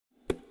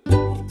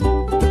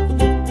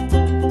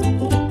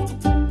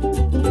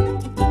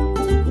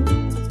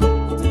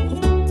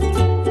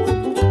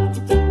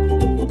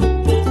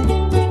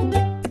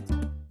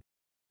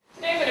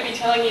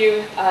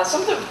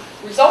Some of the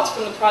results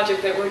from the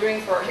project that we're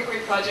doing for our Hickory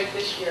project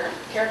this year,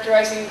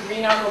 characterizing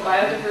green algal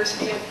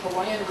biodiversity of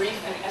Hawaiian reef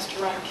and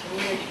estuarine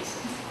communities.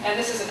 And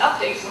this is an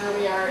update where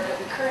we are at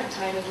the current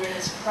time in doing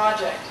this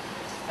project.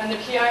 And the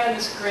PI on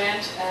this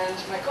grant and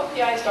my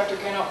co-PI is Dr.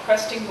 Gernot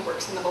Presting, who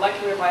works in the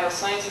Molecular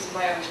Biosciences and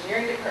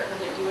Bioengineering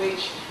Department at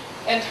UH.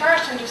 And Tara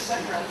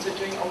Chandrasekaran are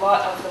doing a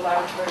lot of the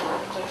laboratory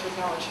work, which I should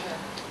acknowledge her.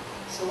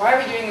 So why are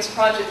we doing this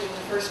project in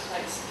the first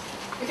place?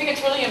 We think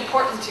it's really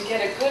important to get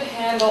a good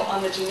handle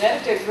on the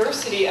genetic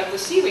diversity of the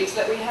seaweeds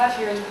that we have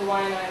here in the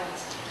Hawaiian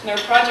Islands. And there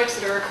are projects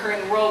that are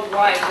occurring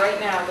worldwide right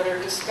now that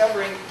are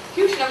discovering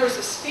huge numbers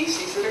of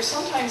species that are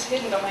sometimes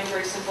hidden behind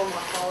very simple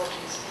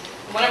morphologies.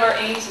 And one of our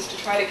aims is to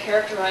try to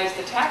characterize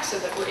the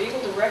taxa that we're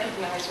able to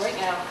recognize right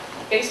now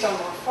based on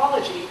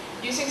morphology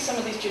using some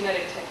of these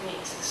genetic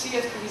techniques and see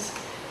if these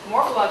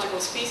morphological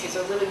species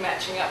are really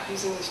matching up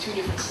using these two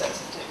different sets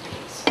of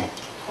techniques.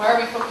 Why are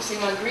we focusing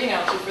on green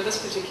algae for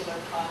this particular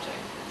project?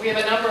 We have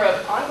a number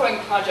of ongoing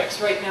projects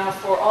right now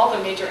for all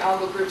the major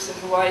algal groups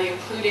in Hawaii,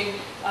 including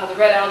the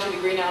red algae,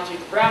 the green algae,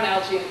 the brown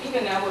algae, and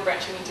even now we're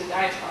branching into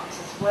diatoms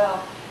as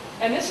well.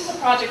 And this is a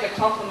project that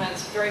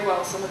complements very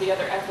well some of the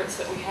other efforts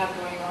that we have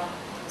going on.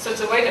 So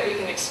it's a way that we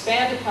can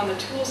expand upon the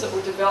tools that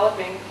we're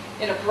developing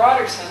in a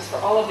broader sense for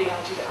all of the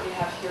algae that we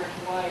have here in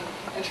Hawaii,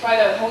 and try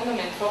to hone them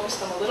and focus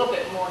them a little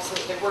bit more so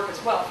that they work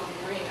as well for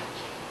the marine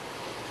algae.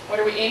 What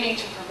are we aiming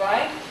to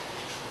provide?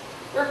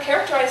 We're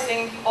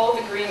characterizing all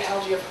the green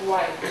algae of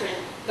Hawaii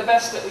the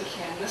best that we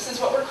can. This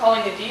is what we're calling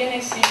a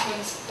DNA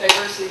sequence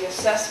diversity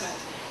assessment.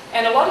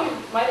 And a lot of you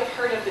might have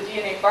heard of the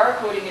DNA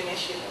barcoding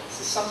initiative. This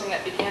is something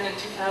that began in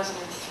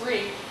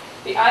 2003.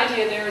 The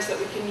idea there is that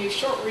we can use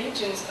short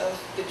regions of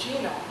the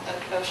genome,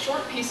 a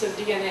short piece of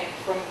DNA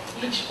from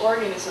each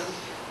organism,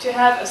 to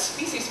have a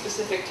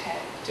species-specific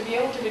tag, to be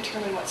able to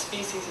determine what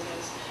species it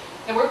is.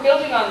 And we're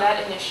building on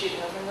that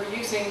initiative, and we're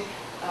using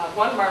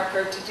one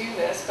marker to do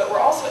this, but we're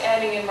also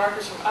adding in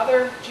markers from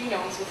other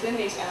genomes within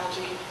these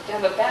algae to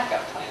have a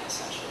backup plan,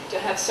 essentially, to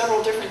have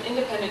several different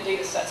independent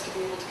data sets to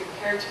be able to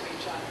compare to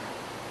each other.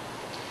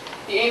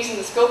 The aims and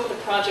the scope of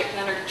the project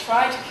then are to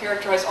try to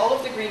characterize all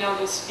of the green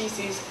algal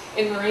species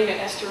in marine and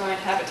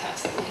estuarine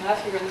habitats that we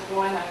have here in the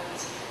Hawaiian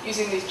Islands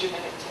using these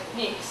genetic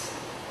techniques.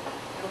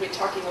 And we'll be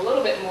talking a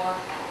little bit more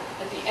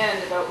at the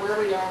end about where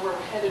we are, where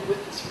we're headed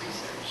with this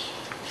research.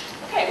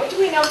 Okay, what do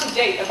we know to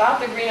date about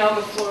the green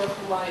algal flora of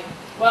Hawaii?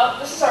 Well,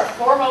 this is our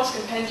foremost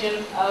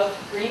compendium of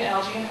green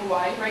algae in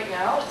Hawaii right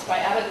now. It's by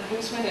Abbott and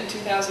Hoosman in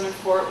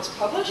 2004 it was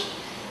published.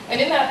 And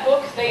in that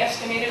book, they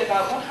estimated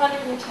about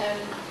 110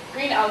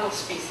 green algal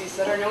species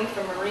that are known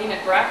from marine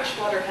and brackish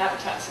water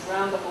habitats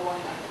around the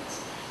Hawaiian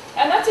Islands.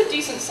 And that's a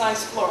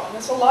decent-sized flora, and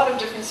there's a lot of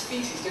different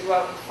species to go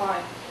out and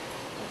find.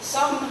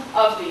 Some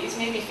of these,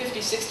 maybe 50,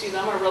 60 of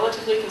them, are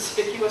relatively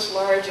conspicuous,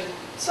 large, and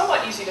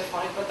somewhat easy to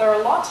find, but there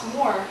are lots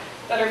more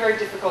that are very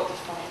difficult to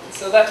find. And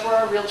so that's where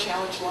our real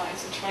challenge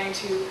lies, in trying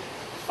to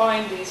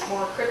find these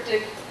more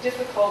cryptic,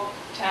 difficult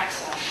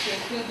taxa, to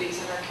include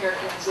these in our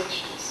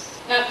characterizations.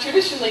 Now,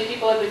 traditionally,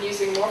 people have been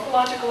using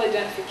morphological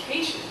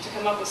identification to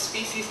come up with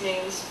species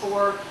names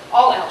for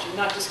all algae,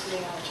 not just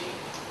green algae.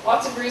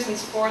 Lots of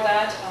reasons for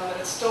that.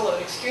 It's still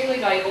an extremely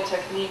valuable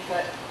technique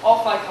that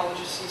all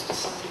phycologists use to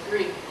some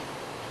degree.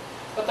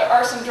 But there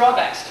are some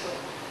drawbacks to it.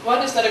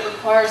 One is that it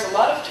requires a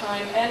lot of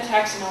time and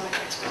taxonomic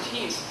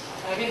expertise.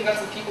 I've even got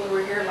some people who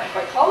were here in my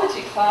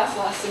phycology class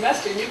last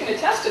semester, and you can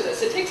attest to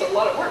this. It takes a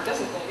lot of work,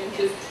 doesn't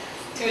it,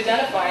 to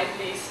identify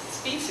these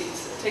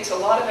species. It takes a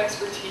lot of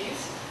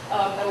expertise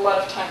and a lot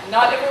of time.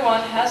 Not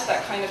everyone has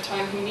that kind of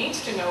time who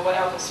needs to know what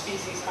algal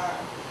species are.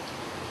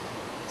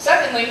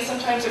 Secondly,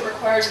 sometimes it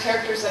requires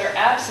characters that are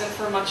absent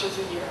for much of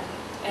the year.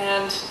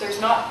 And there's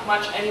not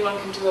much anyone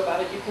can do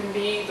about it. You can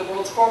be the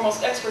world's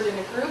foremost expert in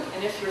a group,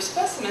 and if your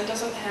specimen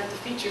doesn't have the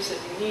features that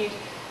you need,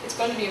 it's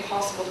going to be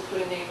impossible to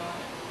put a name on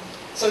it.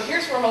 So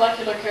here's where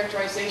molecular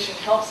characterization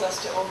helps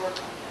us to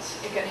overcome this.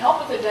 It can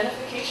help with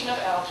identification of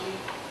algae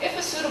if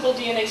a suitable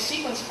DNA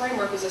sequence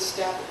framework is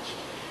established.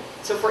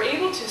 So if we're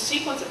able to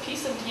sequence a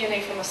piece of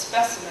DNA from a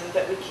specimen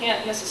that we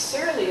can't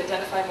necessarily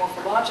identify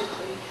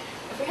morphologically,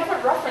 if we have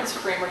a reference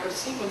framework of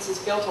sequences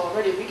built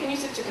already, we can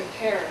use it to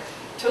compare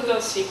to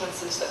those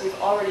sequences that we've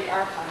already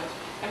archived,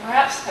 and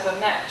perhaps have a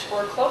match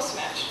or a close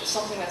match to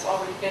something that's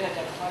already been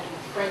identified in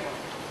the framework.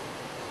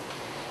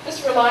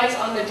 This relies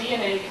on the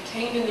DNA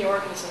contained in the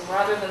organism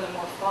rather than the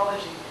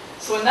morphology.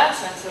 So in that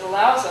sense, it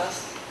allows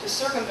us to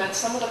circumvent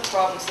some of the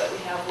problems that we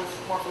have with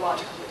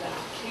morphological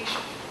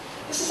identification.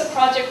 This is a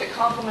project that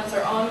complements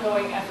our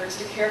ongoing efforts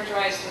to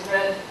characterize the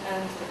red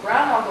and the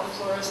brown algal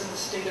floras in the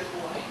state of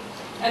Hawaii.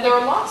 And there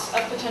are lots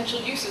of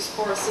potential uses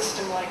for a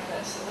system like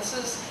this. And this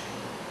is,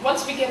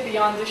 once we get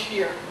beyond this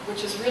year,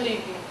 which is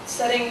really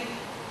setting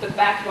the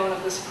backbone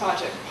of this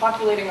project,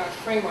 populating our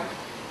framework,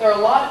 there are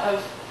a lot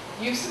of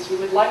uses we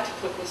would like to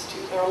put this to.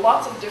 There are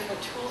lots of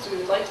different tools we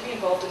would like to be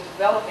involved in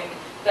developing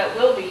that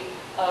will be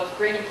of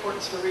great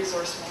importance for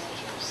resource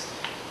managers.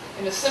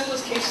 In the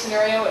simplest case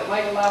scenario, it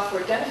might allow for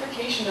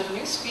identification of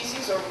new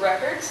species or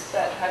records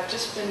that have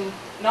just been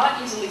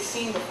not easily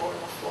seen before in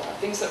the flora,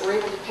 things that we're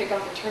able to pick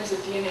up in terms of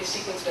DNA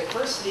sequence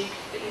diversity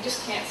that you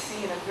just can't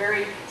see in a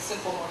very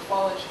simple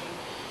morphology.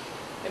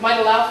 It might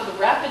allow for the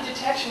rapid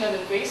detection of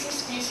invasive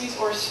species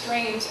or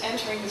strains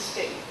entering the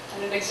state.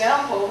 And an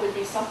example would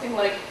be something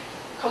like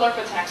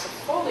Caulerpa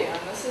taxifolia.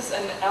 And this is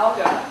an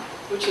alga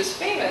which is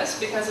famous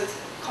because it's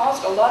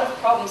caused a lot of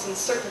problems in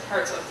certain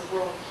parts of the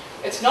world.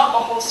 It's not the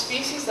whole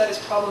species that is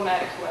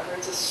problematic, however.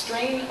 It's a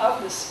strain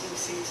of the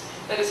species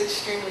that is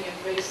extremely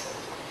invasive.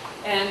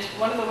 And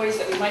one of the ways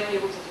that we might be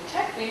able to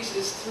detect these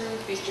is through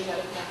these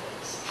genetic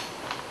methods.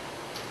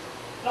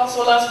 It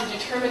also allows for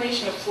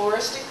determination of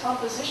floristic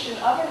composition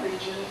of a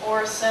region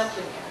or a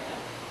sampling area.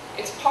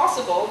 It's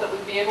possible that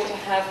we'd be able to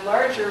have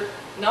larger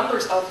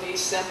numbers of these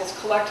samples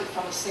collected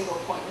from a single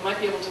point. We might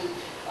be able to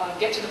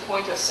get to the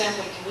point of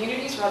sampling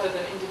communities rather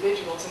than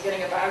individuals and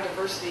getting a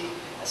biodiversity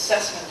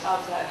assessment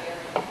of that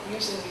area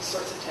using these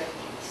sorts of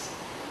techniques.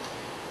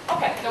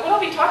 Okay, now what I'll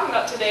be talking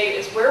about today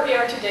is where we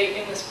are to date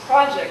in this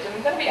project, and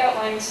I'm going to be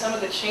outlining some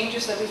of the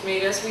changes that we've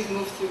made as we've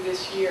moved through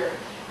this year.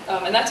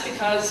 And that's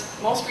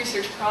because most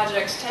research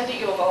projects tend to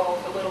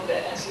evolve a little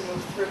bit as you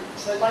move through.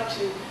 So I'd like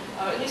to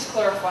at least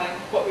clarify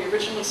what we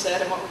originally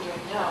said and what we're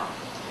doing now.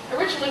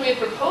 Originally, we had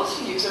proposed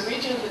to use a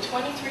region of the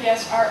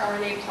 23S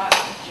rRNA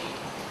plasmid gene.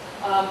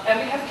 And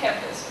we have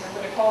kept this, and I'm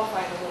going to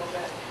qualify it a little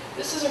bit.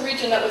 This is a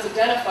region that was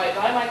identified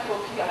by my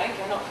co-PI,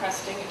 Gernot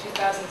Presting, in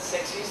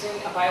 2006 using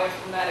a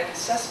bioinformatic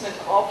assessment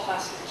of all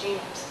plastid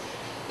genomes.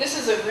 This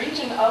is a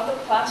region of the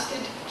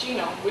plastid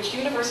genome which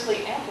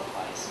universally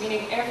amplifies,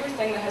 meaning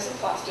everything that has a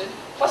plastid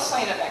plus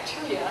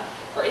cyanobacteria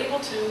are able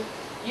to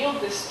yield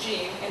this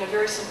gene in a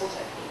very simple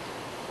technique.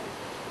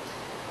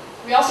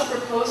 We also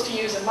proposed to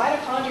use a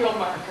mitochondrial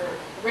marker.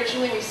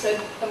 Originally we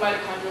said the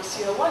mitochondrial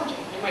CL1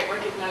 gene. You might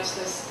recognize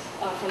this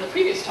from the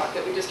previous talk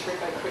that we just heard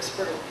by Chris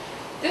Bird.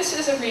 This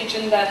is a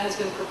region that has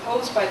been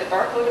proposed by the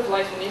Barcode of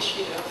Life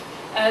Initiative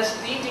as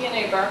the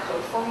DNA barcode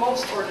for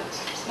most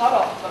organisms, not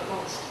all, but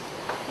most.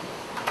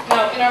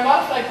 Now, in our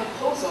modified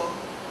proposal,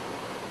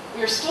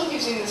 we are still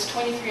using this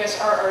 23S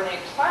rRNA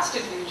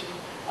plastid region,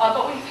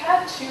 but we've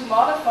had to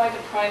modify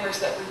the primers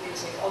that we're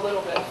using a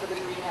little bit for the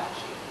green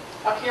algae.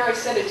 Up here I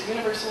said it's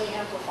universally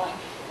amplifying,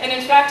 and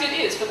in fact it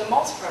is for the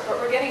most part, but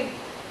we're getting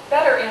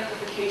better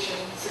amplification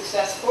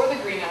success for the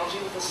green algae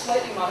with a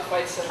slightly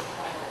modified set of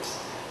primers.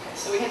 Okay,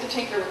 so we had to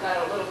tinker with that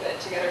a little bit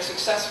to get our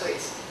success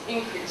rates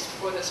increased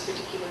for this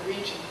particular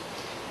region.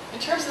 In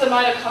terms of the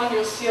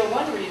mitochondrial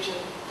CL1 region,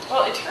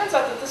 well, it turns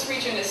out that this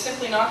region is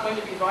simply not going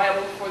to be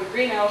viable for the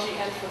green algae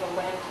and for the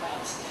land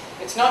plants.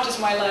 It's not just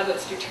my lab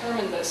that's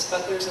determined this,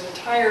 but there's an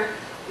entire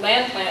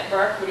land plant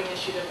barcode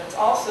initiative that's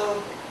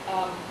also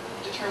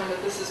determined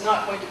that this is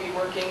not going to be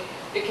working.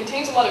 It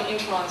contains a lot of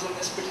introns in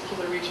this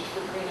particular region for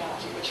green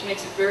algae, which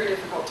makes it very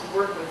difficult to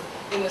work with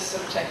in this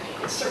sort of technique.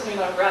 It's certainly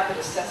not a rapid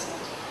assessment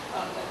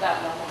at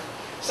that level.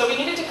 So we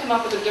needed to come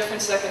up with a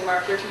different second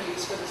marker to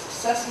use for this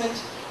assessment,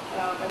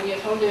 and we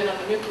have honed in on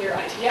the nuclear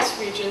ITS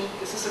region.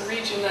 This is a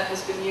region that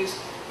has been used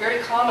very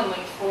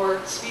commonly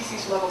for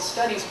species-level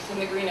studies within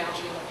the green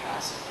algae in the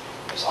past.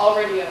 There's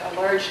already a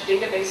large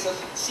database of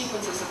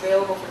sequences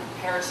available for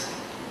comparison.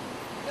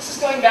 This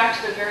is going back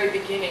to the very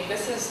beginning.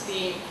 This is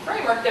the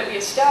framework that we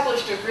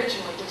established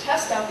originally to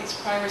test out these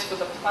primers for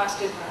the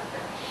plastid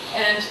marker.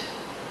 And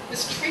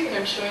this tree that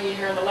I'm showing you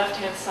here on the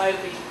left-hand side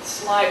of the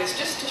slide is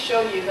just to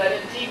show you that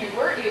indeed we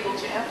were able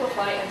to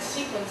amplify and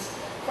sequence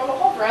from a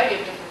whole variety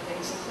of different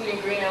things,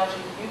 including green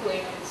algae,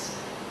 euglenids,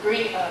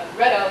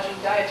 red algae,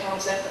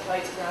 diatoms,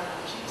 xanthophytes, brown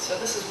algae. So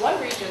this is one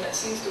region that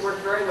seems to work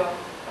very well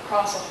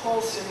across a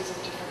whole series of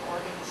different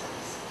organisms.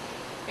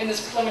 In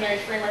this preliminary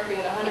framework, we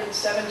had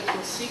 107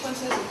 different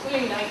sequences,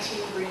 including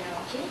 19 green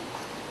algae.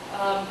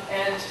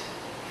 And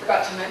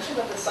forgot to mention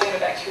that the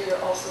cyanobacteria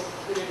are also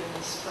included in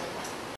this framework.